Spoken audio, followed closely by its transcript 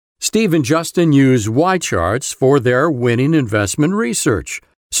Steve and Justin use Y-charts for their winning investment research.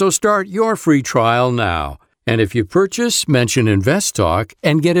 So start your free trial now. And if you purchase, mention InvestTalk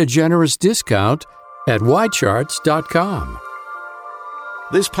and get a generous discount at ycharts.com.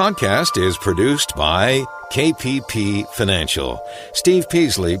 This podcast is produced by KPP Financial. Steve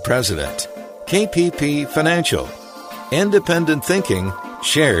Peasley, President. KPP Financial. Independent thinking,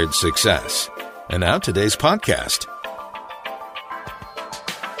 shared success. And now today's podcast.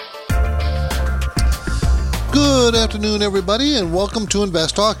 Good afternoon, everybody, and welcome to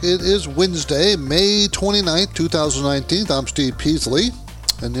Invest Talk. It is Wednesday, May 29th, 2019. I'm Steve Peasley,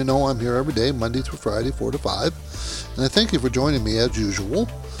 and you know I'm here every day, Monday through Friday, 4 to 5. And I thank you for joining me as usual,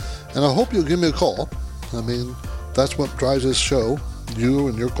 and I hope you'll give me a call. I mean, that's what drives this show, you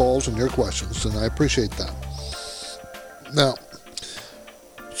and your calls and your questions, and I appreciate that. Now,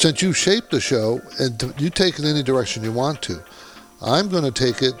 since you shaped the show and you take it any direction you want to, I'm going to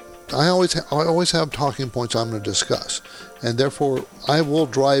take it. I always have talking points I'm going to discuss, and therefore I will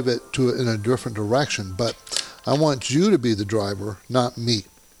drive it in a different direction, but I want you to be the driver, not me.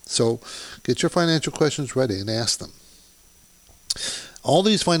 So get your financial questions ready and ask them. All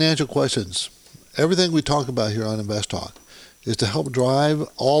these financial questions, everything we talk about here on Invest Talk, is to help drive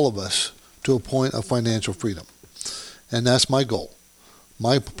all of us to a point of financial freedom. And that's my goal,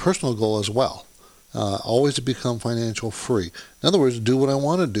 my personal goal as well. Always to become financial free. In other words, do what I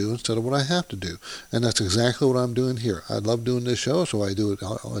want to do instead of what I have to do. And that's exactly what I'm doing here. I love doing this show, so I do it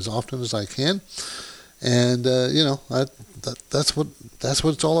as often as I can. And, that's what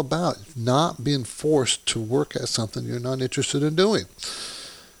it's all about. Not being forced to work at something you're not interested in doing.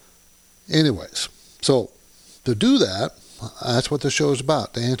 Anyways, so to do that, that's what the show is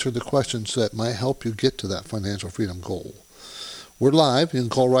about, to answer the questions that might help you get to that financial freedom goal. We're live. You can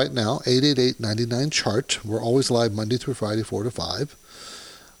call right now, 888-99-CHART. We're always live Monday through Friday, 4 to 5.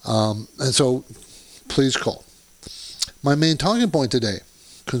 And so please call. My main talking point today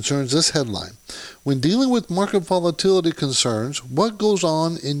concerns this headline. When dealing with market volatility concerns, what goes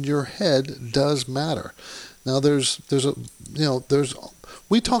on in your head does matter. Now,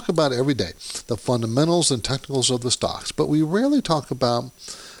 we talk about every day the fundamentals and technicals of the stocks, but we rarely talk about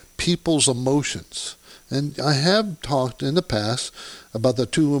people's emotions. And I have talked in the past about the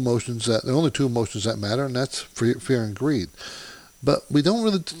only two emotions that matter, and that's fear and greed. But we don't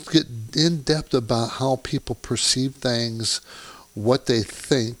really get in depth about how people perceive things, what they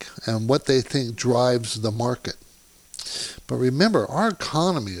think, and what they think drives the market. But remember, our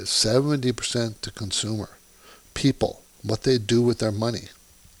economy is 70% to consumer, people, what they do with their money.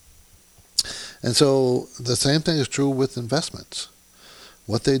 And so the same thing is true with investments.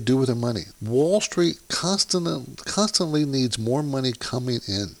 What they do with their money. Wall Street constantly needs more money coming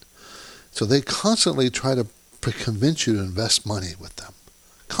in. So they constantly try to convince you to invest money with them.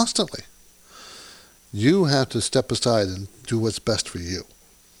 Constantly. You have to step aside and do what's best for you.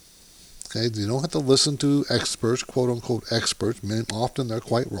 Okay? You don't have to listen to experts, quote-unquote experts. Often they're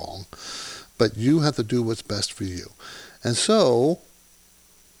quite wrong. But you have to do what's best for you. And so,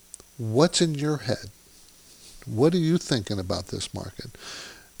 what's in your head? What are you thinking about this market?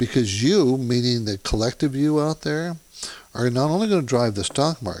 Because you, meaning the collective you out there, are not only going to drive the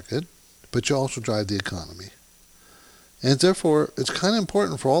stock market, but you also drive the economy. And therefore, it's kind of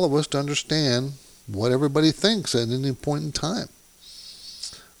important for all of us to understand what everybody thinks at any point in time.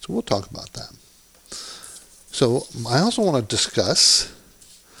 So we'll talk about that. So I also want to discuss,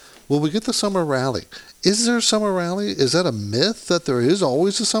 will we get the summer rally? Is there a summer rally? Is that a myth that there is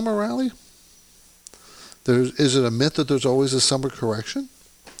always a summer rally? Is it a myth that there's always a summer correction?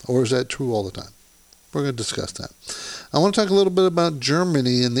 Or is that true all the time? We're going to discuss that. I want to talk a little bit about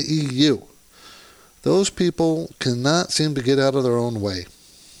Germany and the EU. Those people cannot seem to get out of their own way.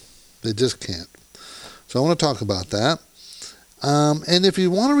 They just can't. So I want to talk about that. And if you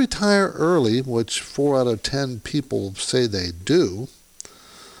want to retire early, which 4 out of 10 people say they do,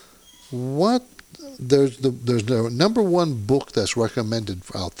 there's the number one book that's recommended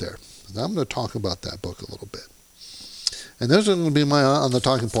out there. I'm going to talk about that book a little bit. And those are going to be on the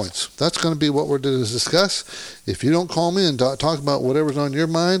talking points. That's going to be what we're going to discuss. If you don't call me and talk about whatever's on your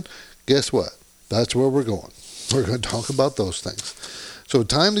mind, guess what? That's where we're going. We're going to talk about those things. So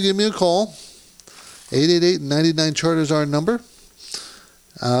time to give me a call. 888-99-CHART is our number.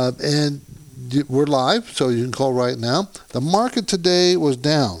 And we're live, so you can call right now. The market today was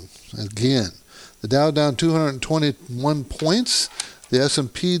down again. The Dow down 221 points. The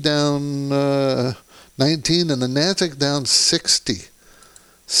S&P down 19, and the Nasdaq down 60.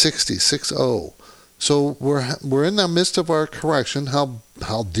 So we're in the midst of our correction.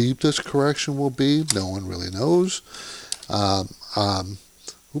 How deep this correction will be, no one really knows.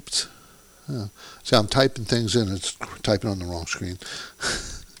 Oops. See, I'm typing things in. It's typing on the wrong screen.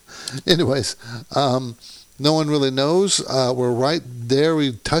 Anyways, no one really knows. We're right there.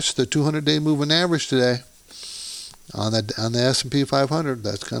 We touched the 200-day moving average today on the S&P 500.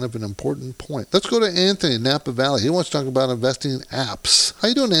 That's kind of an important point. Let's go to Anthony in Napa Valley. He wants to talk about investing in apps. How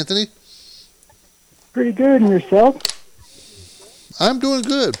you doing, Anthony? Pretty good. And yourself? I'm doing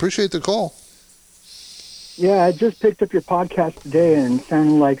good. Appreciate the call. Yeah, I just picked up your podcast today and it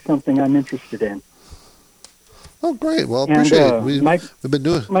sounded like something I'm interested in. Oh, great. Well, appreciate it. We've been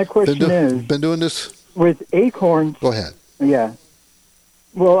doing. My question is, been doing this with Acorns. Go ahead. Yeah.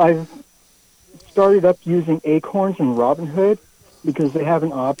 Well, I've started up using Acorns and Robinhood because they have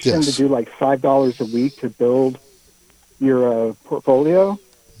an option to do like $5 a week to build your portfolio.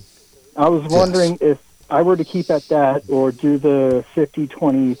 I was wondering if I were to keep at that or do the 50,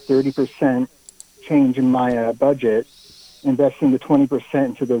 20, 30% change in my budget, investing the 20%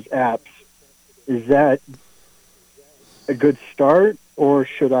 into those apps. Is that a good start, or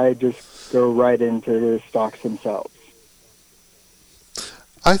should I just go right into the stocks themselves?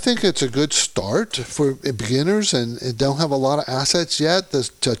 I think it's a good start for beginners and don't have a lot of assets yet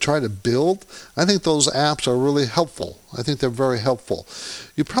to try to build. I think those apps are really helpful. I think they're very helpful.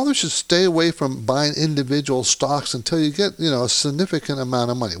 You probably should stay away from buying individual stocks until you get, a significant amount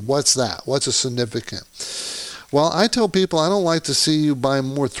of money. What's that? What's a significant? Well, I tell people I don't like to see you buy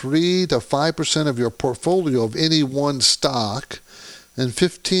more 3 to 5% of your portfolio of any one stock and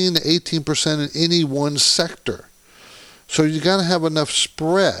 15 to 18% in any one sector. So you got to have enough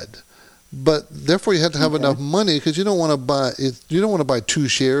spread, but therefore you have to have enough money because you don't want to buy 2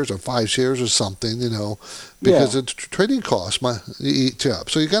 shares or 5 shares or something, because the trading costs might eat you up.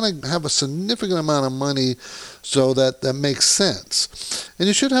 So you got to have a significant amount of money so that makes sense. And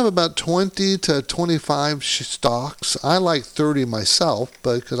you should have about 20 to 25 stocks. I like 30 myself,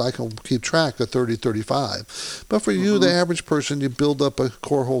 because I can keep track of 30, 35. But for you, the average person, you build up a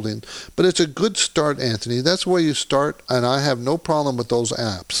core holding. But it's a good start, Anthony. That's where you start, and I have no problem with those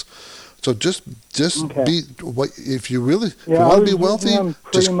apps. So just be if you want to be wealthy. Them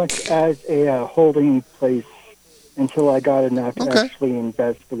pretty much as a holding place until I got enough to actually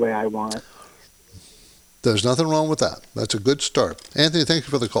invest the way I want. There's nothing wrong with that. That's a good start. Anthony, thank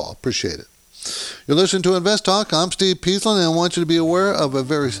you for the call. Appreciate it. You're listening to Invest Talk. I'm Steve Peasley, and I want you to be aware of a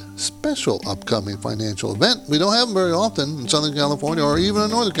very special upcoming financial event. We don't have them very often in Southern California or even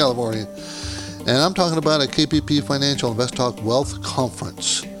in Northern California. And I'm talking about a KPP Financial Invest Talk Wealth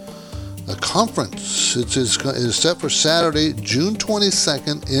Conference. A conference is set for Saturday, June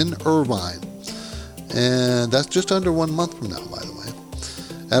 22nd in Irvine. And that's just under 1 month from now, by the way.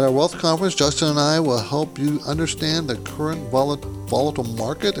 At our wealth conference, Justin and I will help you understand the current volatile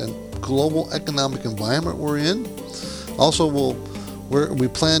market and global economic environment we're in. Also, we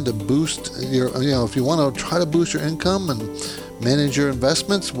plan to boost your, if you want to try to boost your income and manage your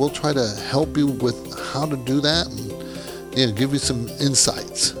investments, we'll try to help you with how to do that and give you some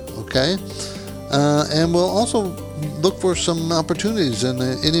insights. Okay? And we'll also look for some opportunities in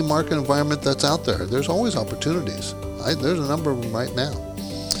any market environment that's out there. There's always opportunities. There's a number of them right now.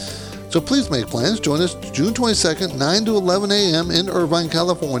 So please make plans. Join us June 22nd, 9 to 11 a.m. in Irvine,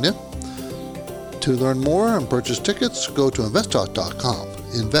 California. To learn more and purchase tickets, go to investtalk.com.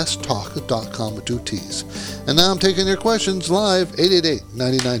 Investtalk.com with 2 T's. And now I'm taking your questions live,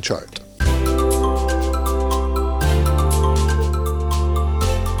 888-99-CHART.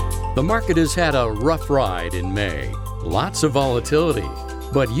 The market has had a rough ride in May. Lots of volatility.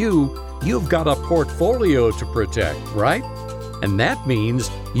 But you've got a portfolio to protect, right? And that means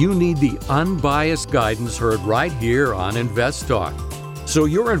you need the unbiased guidance heard right here on Invest Talk. So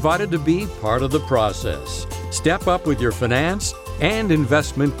you're invited to be part of the process. Step up with your finance and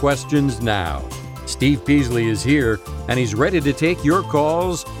investment questions now. Steve Peasley is here, and he's ready to take your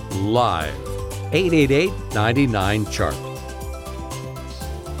calls live. 888-99-CHART.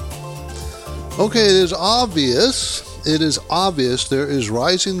 Okay, it is obvious there is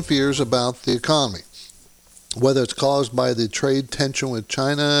rising fears about the economy. Whether it's caused by the trade tension with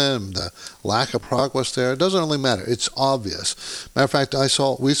China and the lack of progress there, it doesn't really matter. It's obvious. Matter of fact,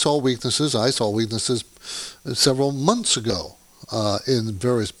 we saw weaknesses. I saw weaknesses several months ago in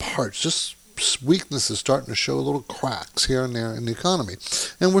various parts. Just weaknesses starting to show little cracks here and there in the economy.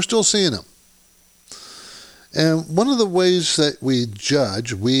 And we're still seeing them. And one of the ways that we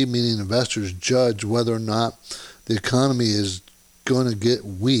meaning investors, judge whether or not the economy is going to get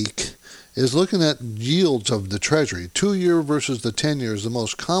weak is looking at yields of the Treasury. 2-year versus the 10-year is the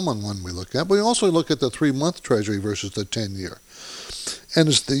most common one we look at. But we also look at the 3-month Treasury versus the 10-year. And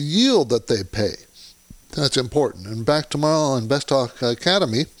it's the yield that they pay That's important. And back tomorrow on Invest Talk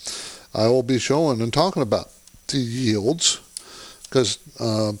Academy, I will be showing and talking about the yields, because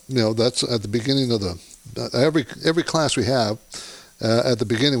that's at the beginning of every class we have. At the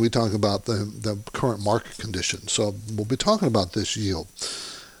beginning, we talk about the current market conditions. So we'll be talking about this yield.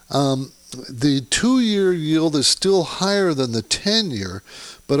 The 2-year yield is still higher than the 10-year,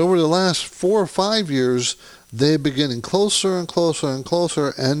 but over the last 4 or 5 years, they've been getting closer and closer and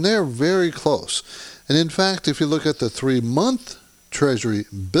closer, and they're very close. And in fact, if you look at the 3-month Treasury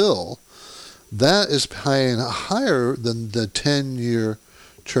bill, that is paying higher than the 10-year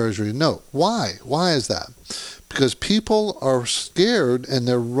Treasury note. Why? Why is that? Because people are scared and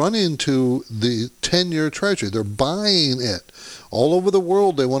they're running to the 10-year Treasury. They're buying it. All over the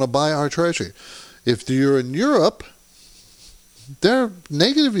world, they want to buy our Treasury. If you're in Europe, they're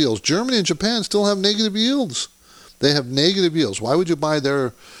negative yields. Germany and Japan still have negative yields. They have negative yields. Why would you buy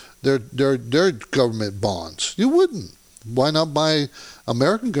their government bonds? You wouldn't. Why not buy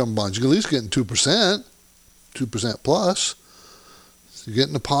American government bonds? You're at least getting 2%, 2% plus. You're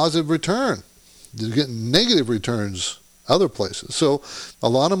getting a positive return. You're getting negative returns other places. So a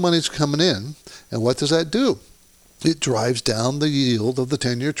lot of money's coming in, and what does that do? It drives down the yield of the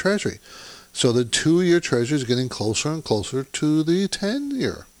 10-year Treasury. So the 2-year Treasury is getting closer and closer to the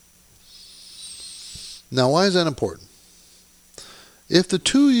 10-year. Now, why is that important? If the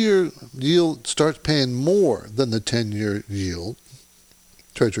 2-year yield starts paying more than the 10-year yield,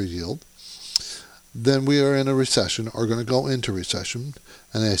 Treasury yield, then we are in a recession or going to go into recession.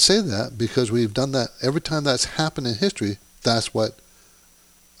 And I say that because we've done that every time that's happened in history. That's what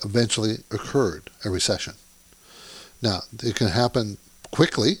eventually occurred, a recession. Now, it can happen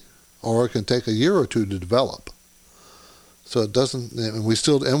quickly, or it can take a year or two to develop. So it doesn't, and we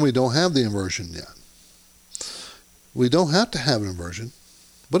don't have the inversion yet. We don't have to have an inversion.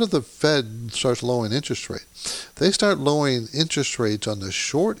 What if the Fed starts lowering interest rates? They start lowering interest rates on the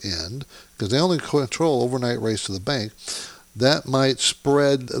short end, because they only control overnight rates to the bank. That might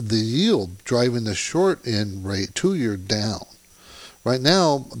spread the yield, driving the short end rate 2-year down. Right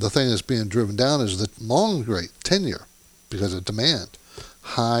now, the thing that's being driven down is the long rate, 10-year, because of demand,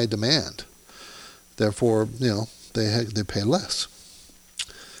 high demand. Therefore, they pay less.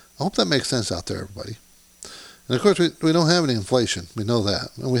 I hope that makes sense out there, everybody. And of course, we don't have any inflation. We know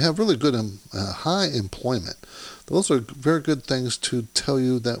that. And we have really good high employment. Those are very good things to tell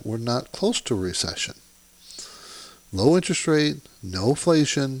you that we're not close to a recession. Low interest rate, no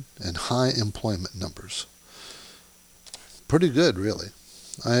inflation, and high employment numbers. Pretty good, really.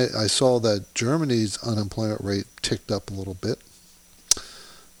 I saw that Germany's unemployment rate ticked up a little bit.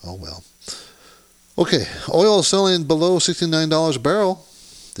 Oh, well. Okay, oil is selling below $69 a barrel.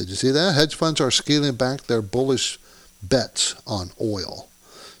 Did you see that? Hedge funds are scaling back their bullish bets on oil.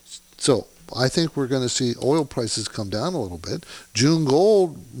 So I think we're going to see oil prices come down a little bit. June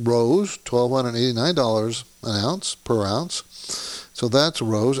gold rose $1,289 per ounce. So that's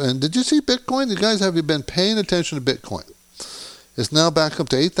rose. And did you see Bitcoin? You guys, have you been paying attention to Bitcoin? It's now back up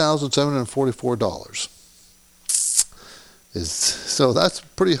to $8,744. So that's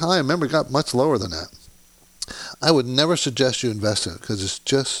pretty high. Remember, it got much lower than that. I would never suggest you invest in it because it's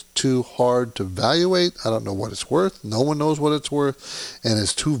just too hard to evaluate. I don't know what it's worth. No one knows what it's worth. And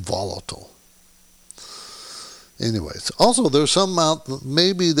it's too volatile. Anyways, also there's some out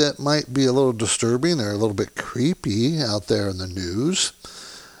maybe that might be a little disturbing or a little bit creepy out there in the news.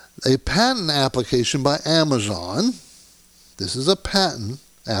 A patent application by Amazon. This is a patent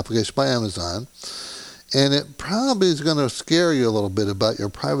application by Amazon. And it probably is going to scare you a little bit about your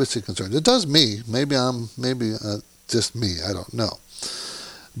privacy concerns. It does me. Maybe just me. I don't know.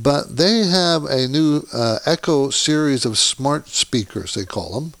 But they have a new Echo series of smart speakers, they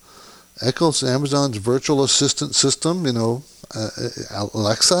call them. Echo's Amazon's virtual assistant system,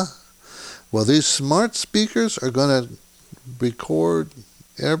 Alexa. Well, these smart speakers are going to record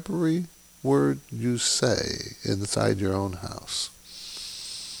every word you say inside your own house.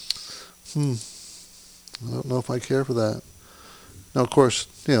 I don't know if I care for that. Now, of course,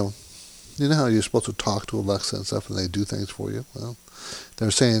 you know how you're supposed to talk to Alexa and stuff and they do things for you? Well, they're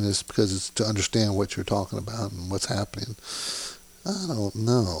saying this because it's to understand what you're talking about and what's happening. I don't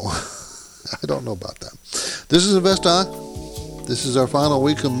know. I don't know about that. This is InvestTalk. This is our final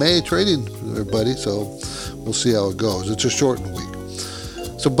week of May trading, everybody, so we'll see how it goes. It's a shortened week.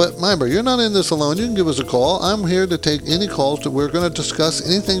 But remember, you're not in this alone. You can give us a call. I'm here to take any calls. We're going to discuss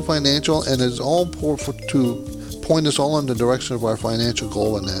anything financial, and it's all to point us all in the direction of our financial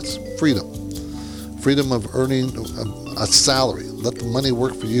goal, and that's freedom. Freedom of earning a salary. Let the money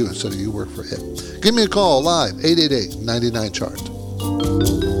work for you instead of you work for it. Give me a call live, 888-99-CHART.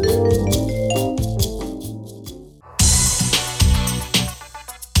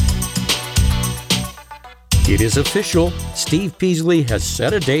 It is official. Steve Peasley has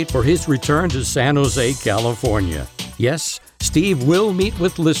set a date for his return to San Jose, California. Yes, Steve will meet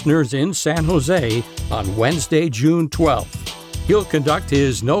with listeners in San Jose on Wednesday, June 12th. He'll conduct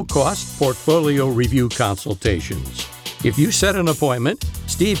his no-cost portfolio review consultations. If you set an appointment,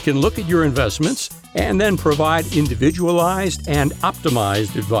 Steve can look at your investments and then provide individualized and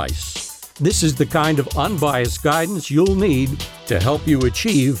optimized advice. This is the kind of unbiased guidance you'll need to help you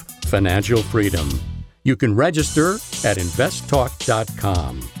achieve financial freedom. You can register at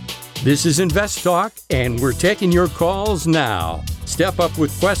investtalk.com. This is Invest Talk, and we're taking your calls now. Step up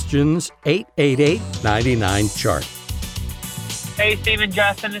with questions, 888-99-CHART. Hey, Steve and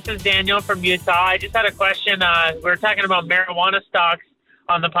Justin, this is Daniel from Utah. I just had a question. We were talking about marijuana stocks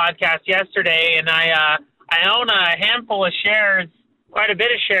on the podcast yesterday, and I own a handful of shares, quite a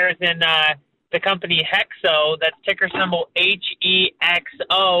bit of shares in the company Hexo. That's ticker symbol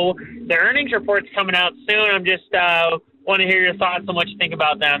HEXO. The earnings report's coming out soon. I'm just want to hear your thoughts on what you think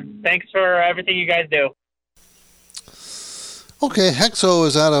about them. Thanks for everything you guys do. Okay, Hexo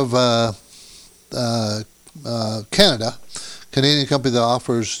is out of Canada. Canadian company that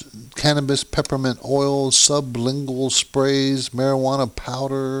offers cannabis, peppermint oil, sublingual sprays, marijuana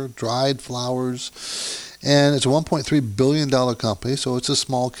powder, dried flowers, and it's a $1.3 billion company, so it's a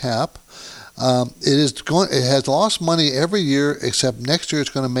small cap. It has lost money every year, except next year it's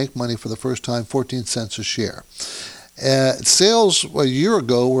going to make money for the first time, 14 cents a share. Sales a year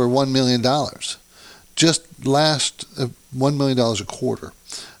ago were $1 million. Just last $1 million a quarter.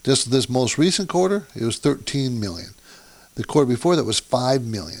 Just this most recent quarter, it was $13 million. The quarter before that was $5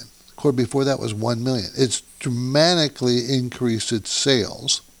 million. The quarter before that was $1 million. It's dramatically increased its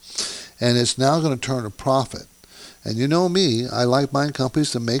sales, and it's now going to turn a profit. And you know me, I like buying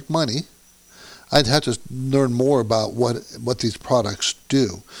companies that make money. I'd have to learn more about what these products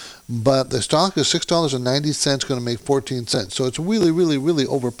do. But the stock is $6.90, going to make 14 cents. So it's really, really, really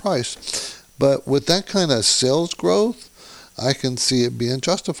overpriced. But with that kind of sales growth, I can see it being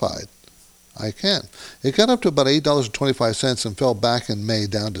justified. I can. It got up to about $8.25 and fell back in May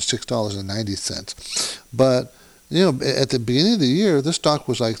down to $6.90. But, at the beginning of the year, this stock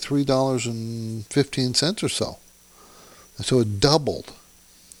was like $3.15 or so. And so it doubled,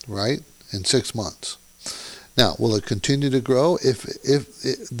 right, in 6 months. Now, will it continue to grow? If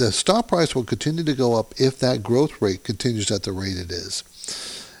the stock price will continue to go up if that growth rate continues at the rate it is.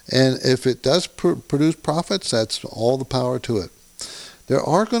 And if it does produce profits, that's all the power to it. There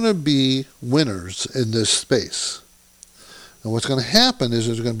are going to be winners in this space. And what's going to happen is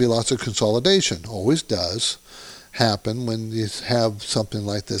there's going to be lots of consolidation. Always does happen when you have something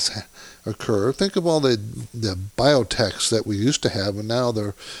like this occur. Think of all the biotechs that we used to have, and now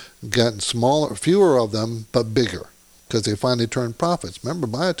they're getting smaller, fewer of them, but bigger, because they finally turned profits. Remember,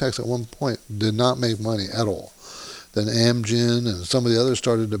 biotechs at one point did not make money at all. Then Amgen and some of the others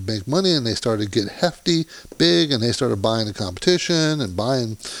started to make money, and they started to get hefty, big, and they started buying the competition and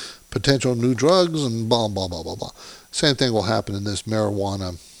buying potential new drugs and blah, blah, blah, blah, blah. Same thing will happen in this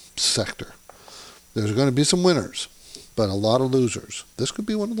marijuana sector. There's going to be some winners, but a lot of losers. This could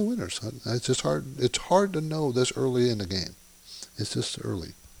be one of the winners. It's just hard. It's hard to know this early in the game. It's just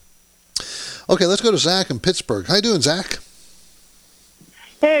early. Okay, let's go to Zach in Pittsburgh. How you doing, Zach?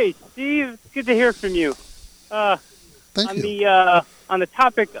 Hey, Steve. Good to hear from you. Thank you. On the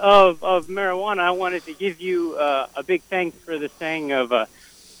topic of marijuana, I wanted to give you a big thanks for the saying of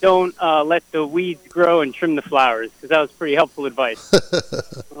don't let the weeds grow and trim the flowers, because that was pretty helpful advice. I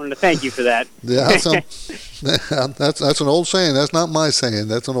wanted to thank you for that. Yeah, that's an old saying. That's not my saying.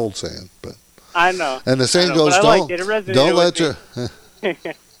 That's an old saying. But I know. And the saying goes, don't let your...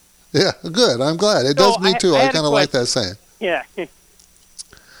 Yeah, good. I'm glad. It does me too. I kind of like that saying. Yeah. So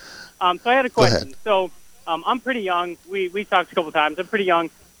I had a question. So I'm pretty young. We talked a couple times. I'm pretty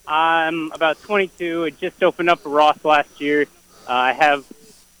young. I'm about 22. I just opened up a Roth last year. I have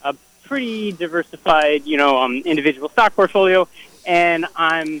a pretty diversified, individual stock portfolio, and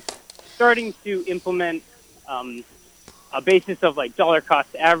I'm starting to implement a basis of like dollar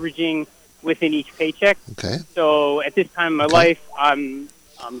cost averaging within each paycheck. Okay. So at this time in my life, I'm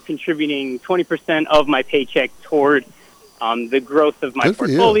contributing 20% of my paycheck toward the growth of my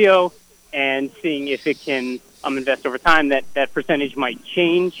portfolio, and seeing if it can invest over time. That percentage might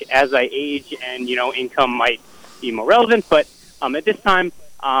change as I age and, income might be more relevant. But at this time,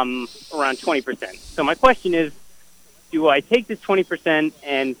 around 20%. So my question is, do I take this 20%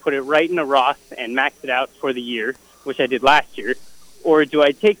 and put it right in a Roth and max it out for the year, which I did last year? Or do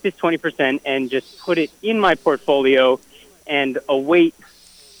I take this 20% and just put it in my portfolio and await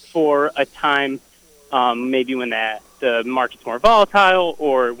for a time, maybe when the market's more volatile,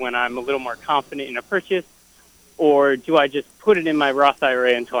 or when I'm a little more confident in a purchase, or do I just put it in my Roth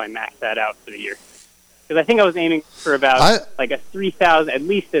IRA until I max that out for the year? Because I think I was aiming for about at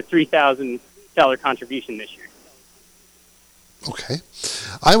least a $3,000 contribution this year. Okay.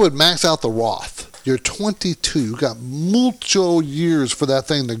 I would max out the Roth. You're 22. You've got multiple years for that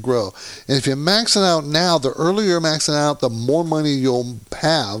thing to grow. And if you max it out now, the earlier you max it out, the more money you'll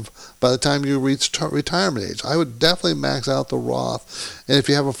have by the time you reach retirement age. I would definitely max out the Roth. And if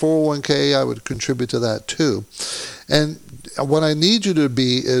you have a 401k, I would contribute to that too. And what I need you to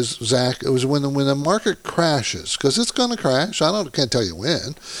be is, Zach, it was when the market crashes, because it's going to crash. Can't tell you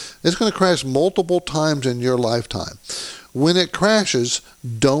when. It's going to crash multiple times in your lifetime. When it crashes,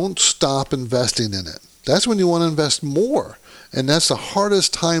 don't stop investing in it. That's when you want to invest more. And that's the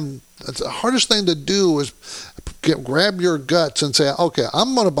hardest time. That's the hardest thing to do is grab your guts and say, okay,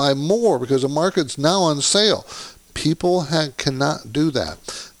 I'm going to buy more because the market's now on sale. People cannot do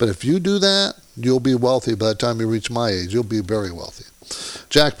that. But if you do that, you'll be wealthy by the time you reach my age. You'll be very wealthy.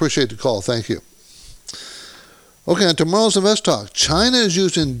 Jack, appreciate the call. Thank you. Okay, on tomorrow's Invest Talk, China is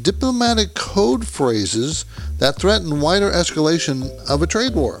using diplomatic code phrases that threaten wider escalation of a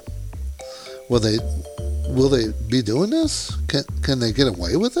trade war. Will they be doing this? Can they get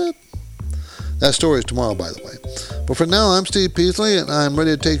away with it? That story is tomorrow, by the way. But for now, I'm Steve Peasley, and I'm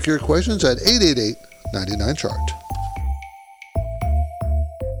ready to take your questions at 888-99-CHART.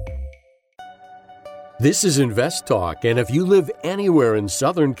 This is Invest Talk, and if you live anywhere in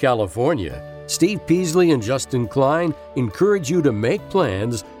Southern California, Steve Peasley and Justin Klein encourage you to make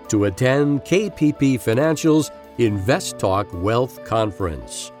plans to attend KPP Financial's Invest Talk Wealth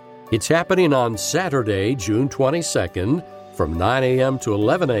Conference. It's happening on Saturday, June 22nd, from 9 a.m. to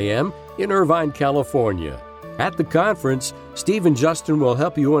 11 a.m. in Irvine, California. At the conference, Steve and Justin will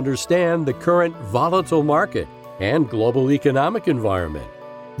help you understand the current volatile market and global economic environment.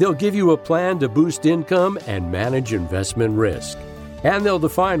 They'll give you a plan to boost income and manage investment risk. And they'll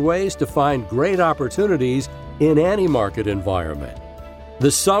define ways to find great opportunities in any market environment.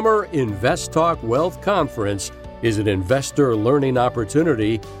 The Summer Invest Talk Wealth Conference is an investor learning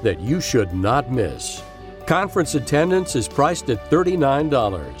opportunity that you should not miss. Conference attendance is priced at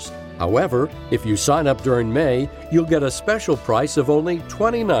 $39. However, if you sign up during May, you'll get a special price of only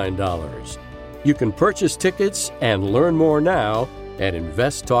 $29. You can purchase tickets and learn more now at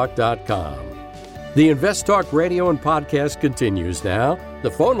investtalk.com. The Invest Talk radio and podcast continues now.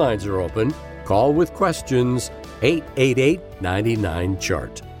 The phone lines are open. Call with questions,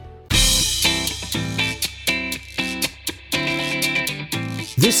 888-99-CHART.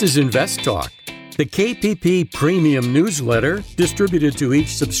 This is Invest Talk, the KPP Premium newsletter distributed to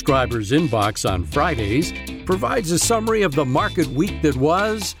each subscriber's inbox on Fridays, provides a summary of the market week that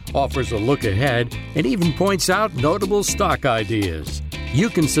was, offers a look ahead, and even points out notable stock ideas. You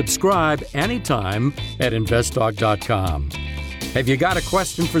can subscribe anytime at investtalk.com. Have you got a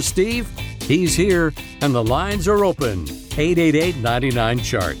question for Steve? He's here, and the lines are open.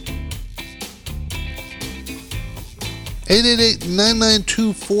 888-99-CHART.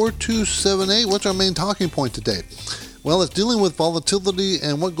 888-992-4278. What's our main talking point today? Well, it's dealing with volatility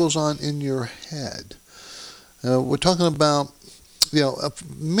and what goes on in your head. We're talking about,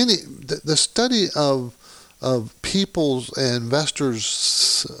 the study of people's and investors'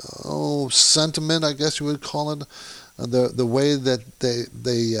 sentiment, I guess you would call it, the way that they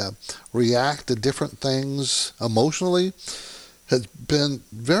react to different things emotionally has been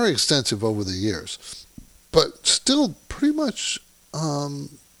very extensive over the years. But still pretty much,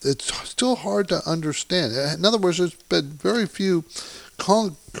 it's still hard to understand. In other words, there's been very few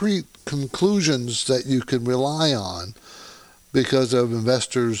concrete conclusions that you can rely on because of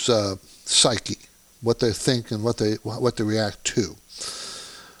investors' psyche, what they think and what they react to.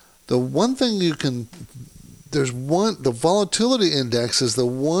 The one thing the volatility index is the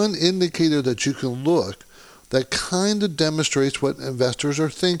one indicator that you can look that kind of demonstrates what investors are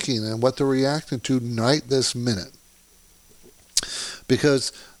thinking and what they're reacting to right this minute.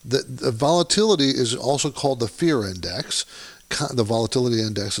 Because the volatility is also called the fear index. The volatility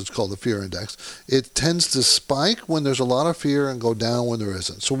index is called the fear index. It tends to spike when there's a lot of fear and go down when there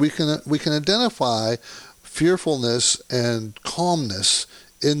isn't. So we can identify fearfulness and calmness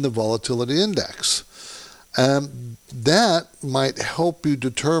in the volatility index. That might help you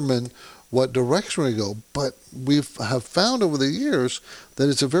determine what direction we go, but we have found over the years that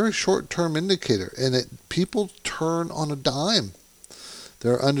it's a very short-term indicator, and people turn on a dime.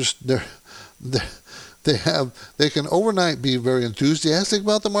 They can overnight be very enthusiastic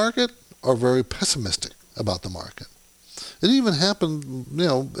about the market or very pessimistic about the market. It even happened,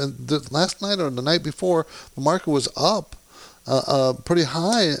 last night or the night before, the market was up, pretty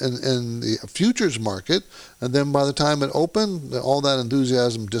high in the futures market, and then by the time it opened, all that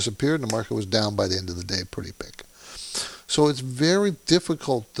enthusiasm disappeared, and the market was down by the end of the day pretty big. So it's very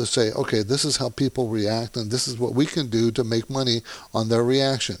difficult to say, okay, this is how people react, and this is what we can do to make money on their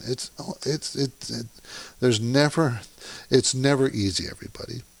reaction. It's never easy,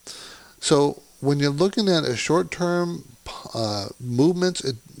 everybody. So when you're looking at a short-term movements,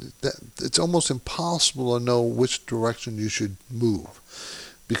 it's almost impossible to know which direction you should move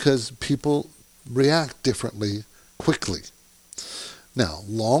because people react differently quickly. Now,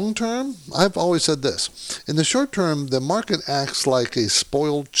 long term, I've always said this. In the short term, the market acts like a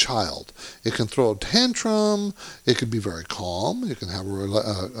spoiled child. It can throw a tantrum. It can be very calm. You can have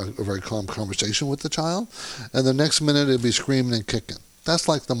a very calm conversation with the child. And the next minute, it'll be screaming and kicking. That's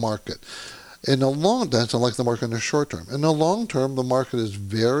like the market. That's like the market in the short term. In the long term, the market is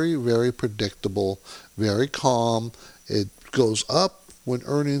very, very predictable, very calm. It goes up when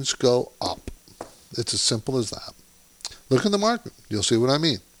earnings go up. It's as simple as that. Look at the market. You'll see what I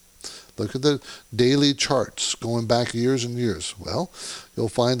mean. Look at the daily charts going back years and years. Well, you'll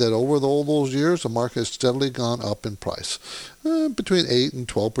find that over all those years, the market has steadily gone up in price, between 8 and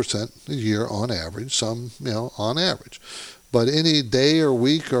 12% a year on average, some, on average. But any day or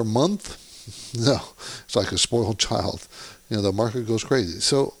week or month, no, it's like a spoiled child. The market goes crazy.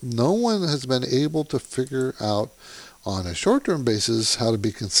 So no one has been able to figure out on a short-term basis how to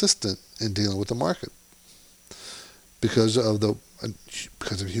be consistent in dealing with the market because of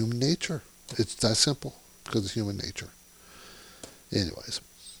human nature. It's that simple, because of human nature. Anyways,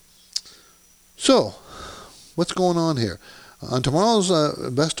 so what's going on here? On tomorrow's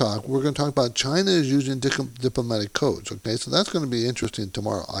Best Talk, we're going to talk about China is using diplomatic codes. Okay, so that's going to be interesting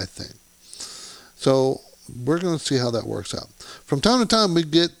tomorrow, I think. So we're going to see how that works out. From time to time, we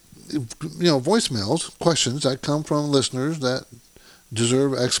get, voicemails, questions that come from listeners that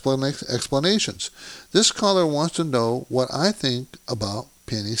deserve explanations. This caller wants to know what I think about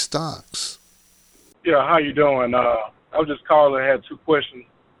penny stocks. Yeah, how you doing? I was just calling. I had two questions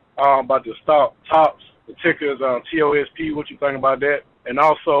about the stock TOPS. The ticker is TOSP. What you think about that? And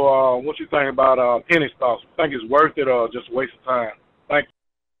also, what you think about penny stocks? Think it's worth it or just a waste of time? Thank you.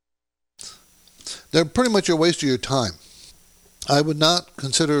 They're pretty much a waste of your time. I would not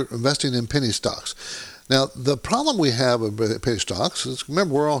consider investing in penny stocks. Now, the problem we have with penny stocks is,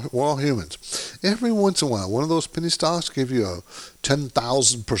 remember, we're all humans. Every once in a while, one of those penny stocks give you a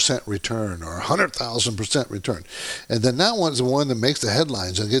 10,000% return or 100,000% return. And then that one's the one that makes the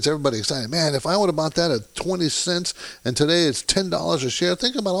headlines and gets everybody excited. Man, if I would have bought that at 20 cents and today it's $10 a share,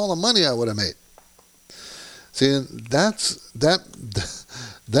 think about all the money I would have made. See, that's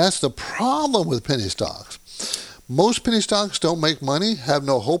the problem with penny stocks. Most penny stocks don't make money, have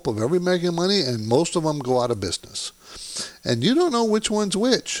no hope of ever making money, and most of them go out of business. And you don't know which one's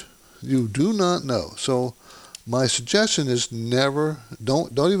which. You do not know. So my suggestion is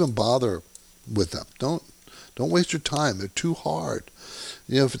don't even bother with them. Don't waste your time. They're too hard.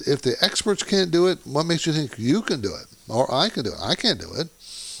 If the experts can't do it, what makes you think you can do it? Or I can do it? I can't do it.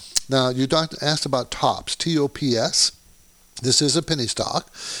 Now, you asked about TOPS, T-O-P-S. This is a penny stock.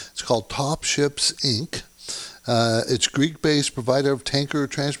 It's called Top Ships, Inc. It's Greek-based provider of tanker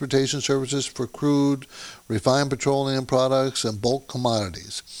transportation services for crude, refined petroleum products, and bulk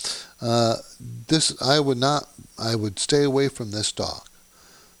commodities. I would stay away from this stock.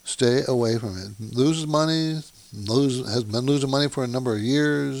 Stay away from it. Loses money, has been losing money for a number of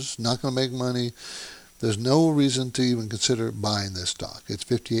years, not going to make money. There's no reason to even consider buying this stock. It's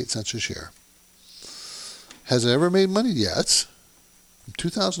 58 cents a share. Has it ever made money? Yes.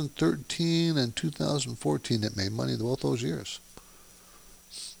 2013 and 2014, it made money both those years.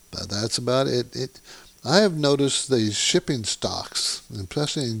 But that's about it. I have noticed these shipping stocks,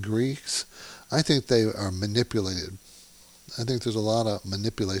 especially in Greeks, I think they are manipulated. I think there's a lot of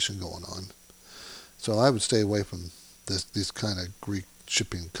manipulation going on. So I would stay away from these kind of Greek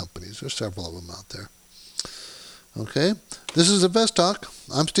shipping companies. There's several of them out there. Okay, this is Invest Talk.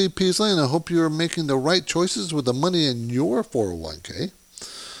 I'm Steve Peasley, and I hope you're making the right choices with the money in your 401k.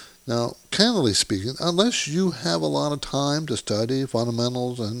 Now, candidly speaking, unless you have a lot of time to study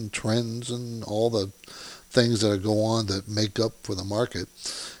fundamentals and trends and all the things that go on that make up for the market,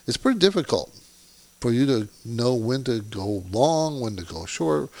 it's pretty difficult for you to know when to go long, when to go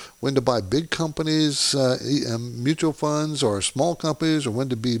short, when to buy big companies, mutual funds, or small companies, or when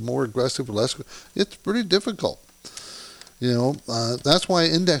to be more aggressive or less. It's pretty difficult. That's why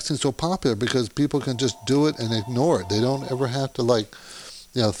indexing is so popular, because people can just do it and ignore it. They don't ever have to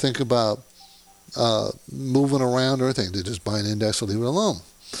think about moving around or anything. They just buy an index and leave it alone.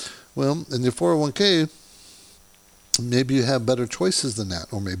 Well, in your 401k, Maybe you have better choices than that,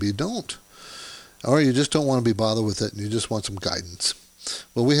 or maybe you don't. Or you just don't want to be bothered with it and you just want some guidance.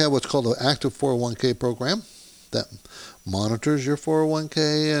 Well, we have what's called an active 401k program that monitors your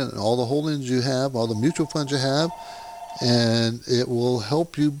 401k and all the holdings you have, all the mutual funds you have, and it will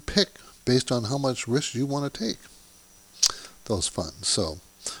help you pick based on how much risk you want to take those funds. So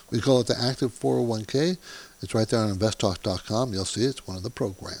we call it the active 401k. It's right there on investtalk.com. You'll see it's one of the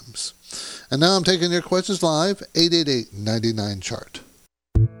programs. And now I'm taking your questions live, 888-99-CHART.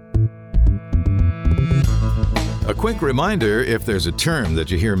 A quick reminder, if there's a term that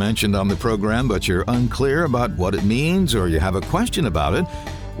you hear mentioned on the program but you're unclear about what it means or you have a question about it,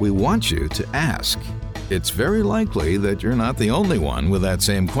 we want you to ask. It's very likely that you're not the only one with that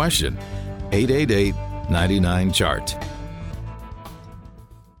same question. 888-99-CHART.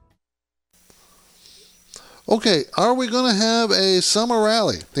 Okay, are we going to have a summer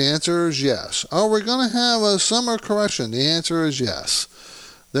rally? The answer is yes. Are we going to have a summer correction? The answer is yes.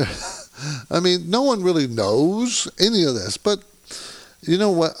 No one really knows any of this, but you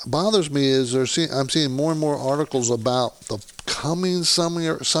know what bothers me is I'm seeing more and more articles about the coming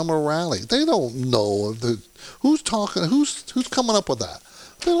summer rally. They don't know who's coming up with that.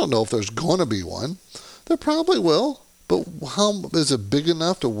 They don't know if there's going to be one. There probably will, but how is it big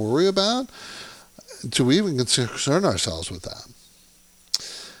enough to worry about to even concern ourselves with that?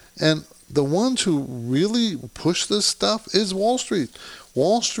 And the ones who really push this stuff is Wall Street.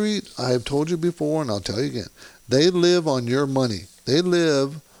 Wall Street, I've told you before, and I'll tell you again, they live on your money. They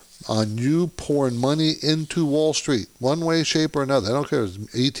live on you pouring money into Wall Street, one way, shape, or another. They don't care if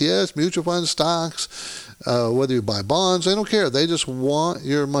it's ETFs, mutual funds, stocks, whether you buy bonds. They don't care. They just want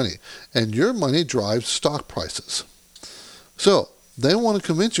your money. And your money drives stock prices. So they want to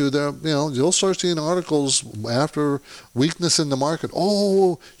convince you that, you'll start seeing articles after weakness in the market.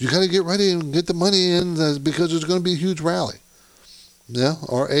 Oh, you got to get ready and get the money in because there's going to be a huge rally. Yeah,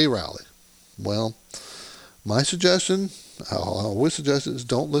 or a rally. Well, my suggestion, I always suggest is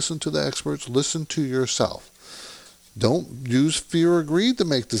don't listen to the experts. Listen to yourself. Don't use fear or greed to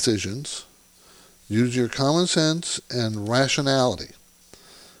make decisions. Use your common sense and rationality.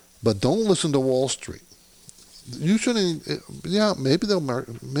 But don't listen to Wall Street. You shouldn't. Maybe the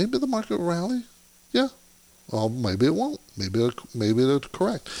market will rally. Yeah. Well, maybe it won't. Maybe it'll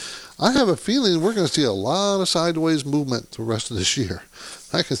correct. I have a feeling we're going to see a lot of sideways movement the rest of this year.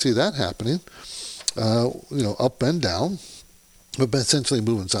 I can see that happening. Up and down, but essentially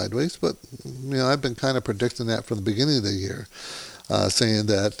moving sideways. But I've been kind of predicting that from the beginning of the year, saying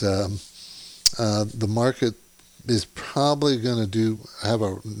that the market is probably going to have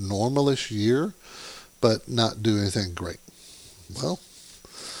a normalish year, but not do anything great. Well,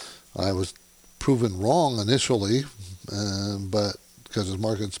 I was proven wrong initially, but because the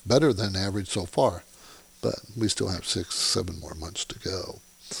market's better than average so far, but we still have 6-7 more months to go.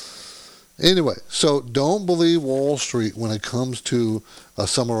 Anyway, so don't believe Wall Street when it comes to a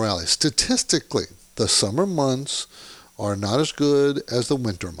summer rally. Statistically, the summer months are not as good as the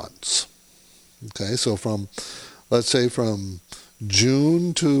winter months. Okay, so let's say from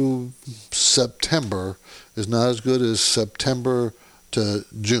June to September is not as good as September to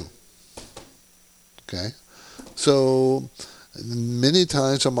June. Okay, so many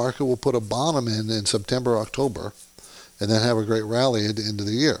times the market will put a bottom in September, October, and then have a great rally at the end of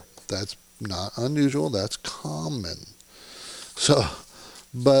the year. That's not unusual. That's common. So,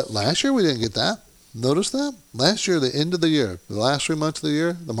 but last year we didn't get that. Notice that? Last year, the end of the year, the last 3 months of the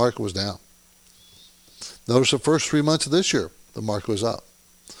year, the market was down. Notice the first 3 months of this year, the market was up.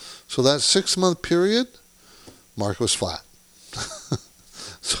 So that 6-month period, market was flat.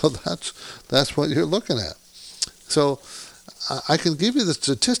 So that's what you're looking at. So I can give you the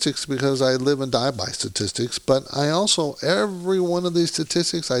statistics because I live and die by statistics, but every one of these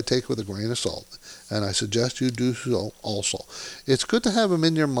statistics I take with a grain of salt, and I suggest you do so also. It's good to have them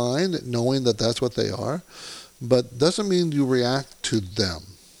in your mind, knowing that that's what they are, but doesn't mean you react to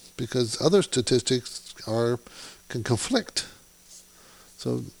them, because other statistics can conflict.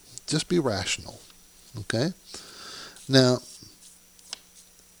 So just be rational, okay? Now,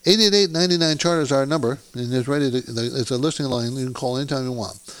 888-99-CHART is our number, and it's a listening line. You can call anytime you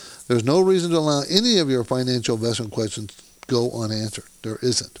want. There's no reason to allow any of your financial investment questions go unanswered. There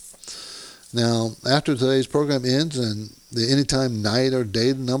isn't. Now, after today's program ends and the anytime night or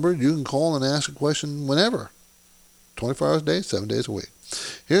day number, you can call and ask a question whenever. 24 hours a day, 7 days a week.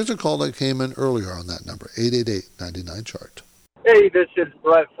 Here's a call that came in earlier on that number, 888-99-CHART. Hey, this is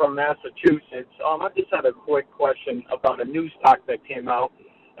Brett from Massachusetts. I just had a quick question about a new stock that came out.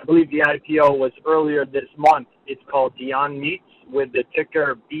 I believe the IPO was earlier this month. It's called Beyond Meats with the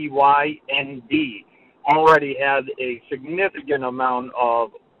ticker BYND. already had a significant amount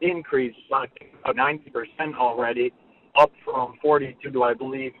of increase, like 90% already, up from 42 to, I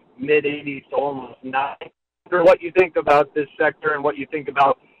believe, mid-80s to almost 90. What you think about this sector and what you think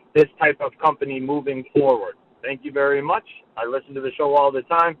about this type of company moving forward. Thank you very much. I listen to the show all the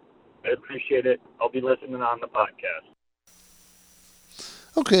time. I appreciate it. I'll be listening on the podcast.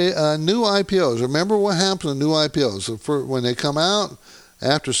 Okay, new IPOs. Remember what happens with new IPOs. When they come out,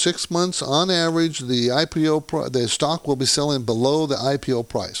 after 6 months, on average, the stock will be selling below the IPO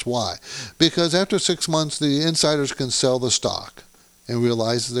price. Why? Because after 6 months, the insiders can sell the stock and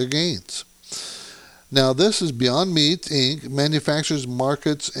realize their gains. Now, this is Beyond Meat, Inc., manufactures,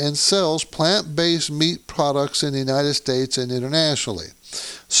 markets, and sells plant-based meat products in the United States and internationally.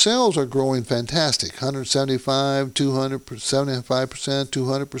 Sales are growing fantastic, 175%, 275%,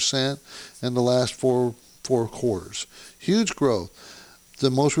 200% in the last four quarters. Huge growth.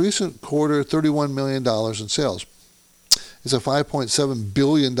 The most recent quarter, $31 million in sales. It's a $5.7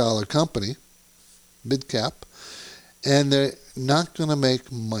 billion company, mid-cap, and they're not going to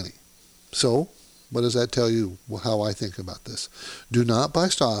make money. So, what does that tell you how I think about this? Do not buy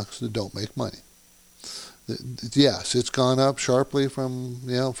stocks that don't make money. Yes, it's gone up sharply from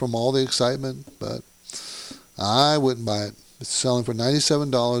all the excitement, but I wouldn't buy it. It's selling for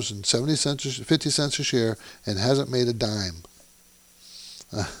 $97.50 a share and hasn't made a dime.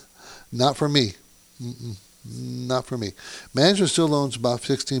 Not for me. Not for me. Management still owns about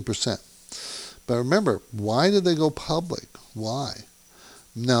 16%. But remember, why did they go public? Why?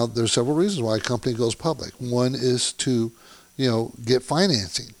 Now, there's several reasons why a company goes public. One is to, get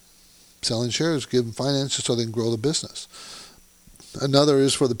financing. Selling shares, give them financing so they can grow the business. Another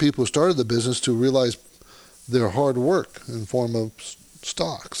is for the people who started the business to realize their hard work in form of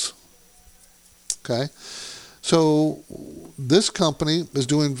stocks. Okay? So this company is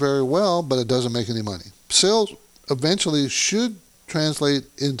doing very well, but it doesn't make any money. Sales eventually should translate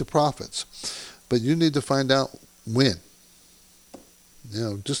into profits, but you need to find out when.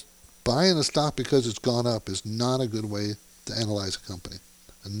 Just buying a stock because it's gone up is not a good way to analyze a company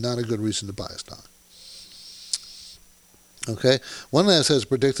and not a good reason to buy a stock. Okay, one analyst has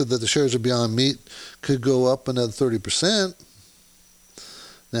predicted that the shares of Beyond Meat could go up another 30%.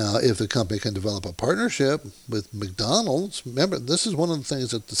 Now, if the company can develop a partnership with McDonald's, remember, this is one of the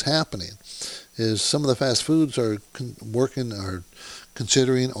things that's happening, is some of the fast foods are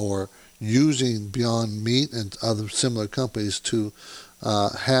considering or using Beyond Meat and other similar companies to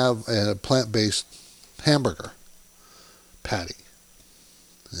have a plant-based hamburger patty.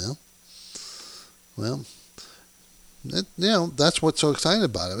 Well, that's what's so exciting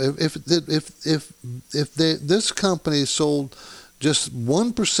about it. If this company sold just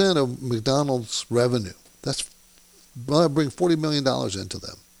 1% of McDonald's revenue, that'll bring $40 million into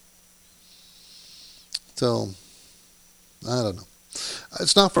them. So, I don't know.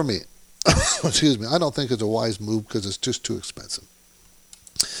 It's not for me. Excuse me. I don't think it's a wise move because it's just too expensive.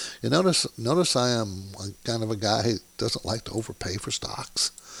 You notice I am kind of a guy who doesn't like to overpay for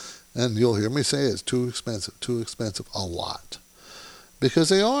stocks. And you'll hear me say it's too expensive a lot. Because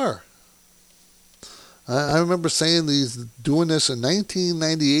they are. I remember doing this in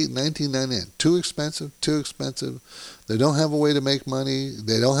 1998, 1999. Too expensive. They don't have a way to make money.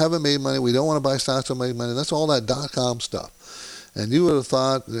 They haven't made money. We don't want to buy stocks to make money. That's all that .com stuff. And you would have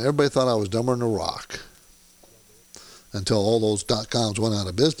thought, everybody thought I was dumber than a rock. Until all those .coms went out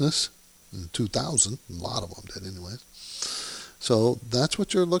of business in 2000. A lot of them did anyways. So that's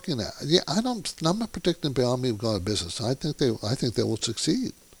what you're looking at. Yeah, I'm not predicting Beyond Meat will go out of business. I think they will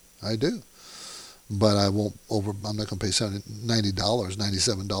succeed. I do. But I'm not going to pay $90,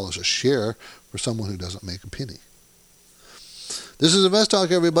 $97 a share for someone who doesn't make a penny. This is Invest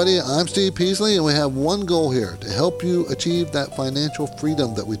Talk, everybody. I'm Steve Peasley, and we have one goal here, to help you achieve that financial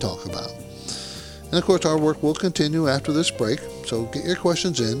freedom that we talk about. And, of course, our work will continue after this break, so get your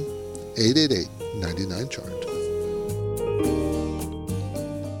questions in, 888-99-CHART.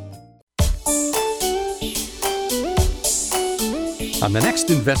 On the next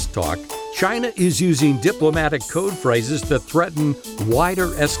Invest Talk, China is using diplomatic code phrases that threaten wider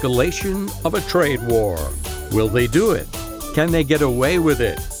escalation of a trade war. Will they do it? Can they get away with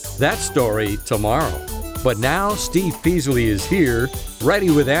it? That story tomorrow. But now Steve Peasley is here,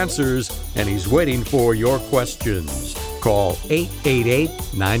 ready with answers, and he's waiting for your questions. Call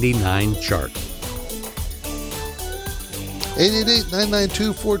 888-99-CHART.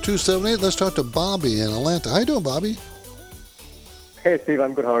 888-992-4278. Let's talk to Bobby in Atlanta. How you doing, Bobby? Hey, Steve.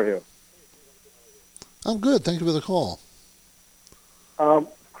 I'm good. How are you? I'm good. Thank you for the call.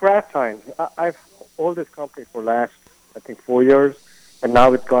 Kraft Heinz. I've owned this company for last, 4 years, and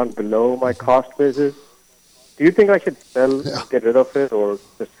now it's gone below my cost basis. Do you think I should sell, get rid of it, or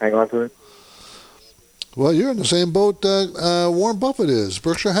just hang on to it? Well, you're in the same boat Warren Buffett is,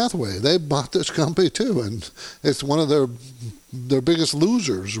 Berkshire Hathaway. They bought this company too, and it's one of their biggest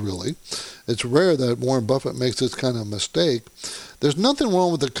losers, really. It's rare that Warren Buffett makes this kind of mistake. There's nothing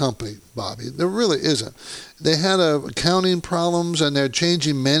wrong with the company, Bobby. There really isn't. They had accounting problems, and they're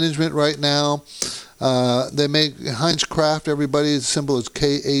changing management right now. They make Heinz Kraft, everybody's symbol is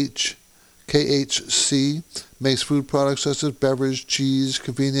KHC, makes food products such as beverage, cheese,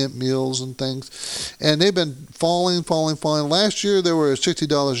 convenient meals, and things. And they've been falling. Last year, they were at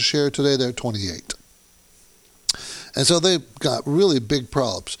 $60 a share. Today, they're at $28. And so they've got really big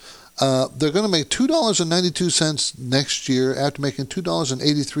problems. They're going to make $2.92 next year after making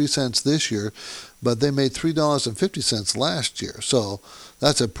 $2.83 this year, but they made $3.50 last year. So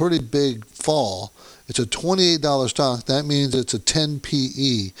that's a pretty big fall. It's a $28 stock. That means it's a 10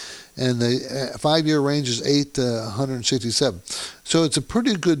 PE, and the 5-year range is 8 to 167. So it's a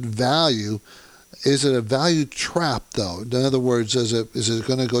pretty good value. Is it a value trap, though? In other words, is it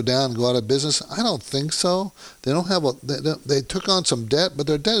going to go down and go out of business? I don't think so. They don't have they took on some debt, but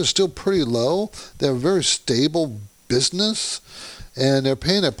their debt is still pretty low. They have a very stable business, and they're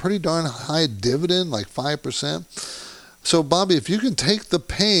paying a pretty darn high dividend, like 5%. So, Bobby, if you can take the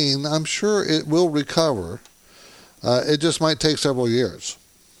pain, I'm sure it will recover. It just might take several years.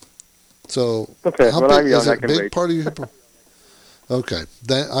 So, okay. How big is it? Big part of your... Okay,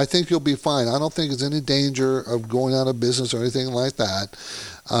 then I think you'll be fine. I don't think there's any danger of going out of business or anything like that.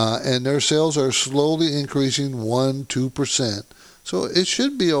 And their sales are slowly increasing 1-2%. So it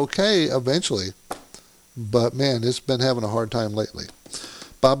should be okay eventually. But, man, it's been having a hard time lately.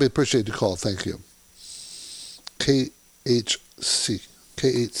 Bobby, appreciate the call. Thank you. KHC,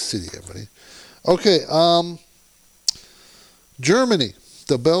 everybody. Okay, Germany.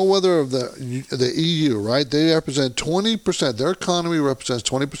 The bellwether of the EU, right? They represent 20%. Their economy represents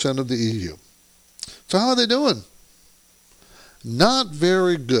 20% of the EU. So how are they doing? Not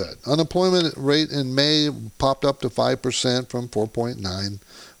very good. Unemployment rate in May popped up to 5% from 4.9.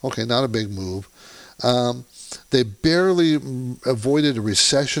 Okay, not a big move. They barely avoided a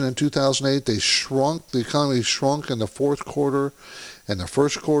recession in 2008. They shrunk. The economy shrunk in the fourth quarter, and the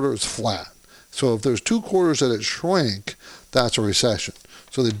first quarter is flat. So if there's 2 quarters that it shrank, that's a recession.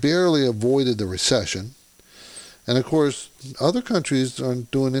 So they barely avoided the recession. And, of course, other countries aren't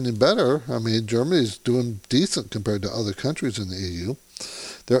doing any better. I mean, Germany's doing decent compared to other countries in the EU.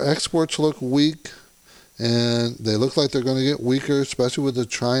 Their exports look weak, and they look like they're going to get weaker, especially with the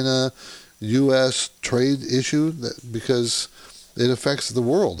China-U.S. trade issue, because it affects the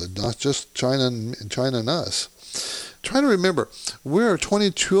world, and not just China and us. Try to remember, we're a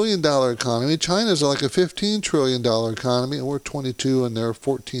 $20 trillion economy. China's like a $15 trillion economy, and we're 22 and they're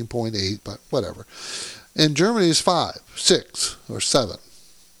 14.8, but whatever. And Germany's 5, 6, or 7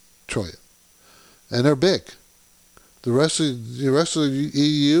 trillion. And they're big. The rest of the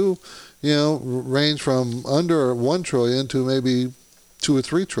EU, range from under 1 trillion to maybe 2 or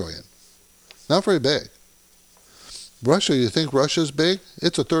 3 trillion. Not very big. Russia, you think Russia's big?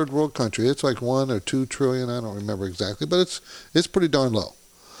 It's a third world country. It's like 1 or 2 trillion. I don't remember exactly, but it's pretty darn low.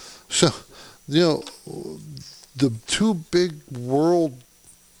 So, the 2 big world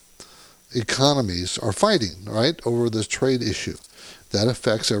economies are fighting, right, over this trade issue. That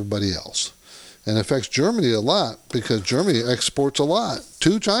affects everybody else. And affects Germany a lot because Germany exports a lot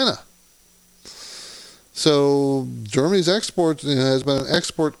to China. So Germany's exports has been an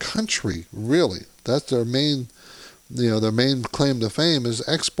export country, really. That's their main... their main claim to fame is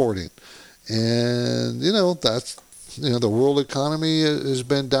exporting. And, that's, the world economy has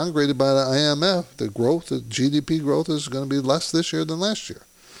been downgraded by the IMF. The GDP growth is going to be less this year than last year.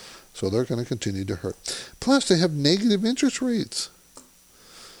 So they're going to continue to hurt. Plus, they have negative interest rates.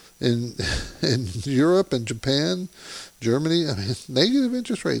 In Europe and Japan, Germany, negative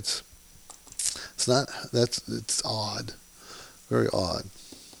interest rates. It's odd. Very odd.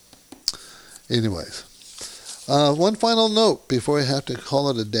 Anyways. One final note before I have to call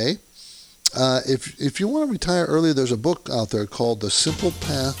it a day. If you want to retire early, there's a book out there called The Simple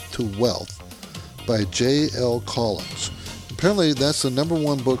Path to Wealth by J.L. Collins. Apparently, that's the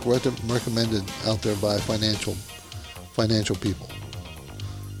 #1 book recommended out there by financial people.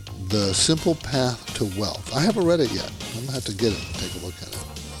 The Simple Path to Wealth. I haven't read it yet. I'm going to have to get it and take a look at it.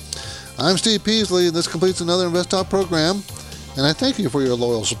 I'm Steve Peasley, and this completes another Invest Talk program. And I thank you for your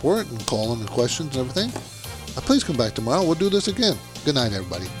loyal support and calling and questions and everything. Please come back tomorrow. We'll do this again. Good night,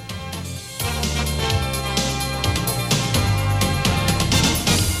 everybody.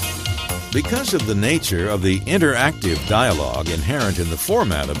 Because of the nature of the interactive dialogue inherent in the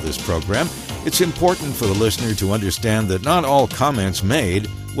format of this program, It's important for the listener to understand that not all comments made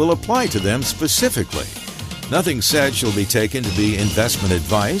will apply to them specifically. Nothing said shall be taken to be investment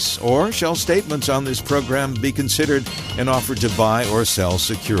advice, or shall statements on this program be considered an offer to buy or sell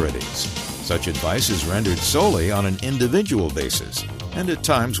securities. Such advice is rendered solely on an individual basis, and at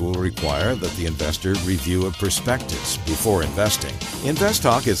times will require that the investor review a prospectus before investing.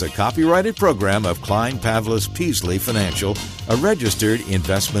 InvestTalk is a copyrighted program of Klein Pavlis Peasley Financial, a registered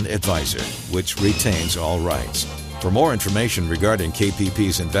investment advisor, which retains all rights. For more information regarding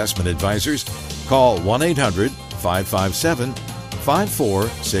KPP's investment advisors, call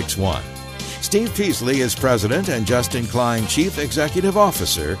 1-800-557-5461. Steve Peasley is President and Justin Klein, Chief Executive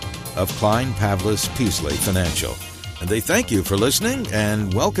Officer of Klein Pavlis Peasley Financial. And they thank you for listening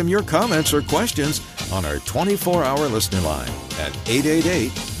and welcome your comments or questions on our 24-hour listener line at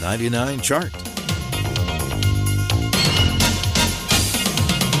 888-99-CHART.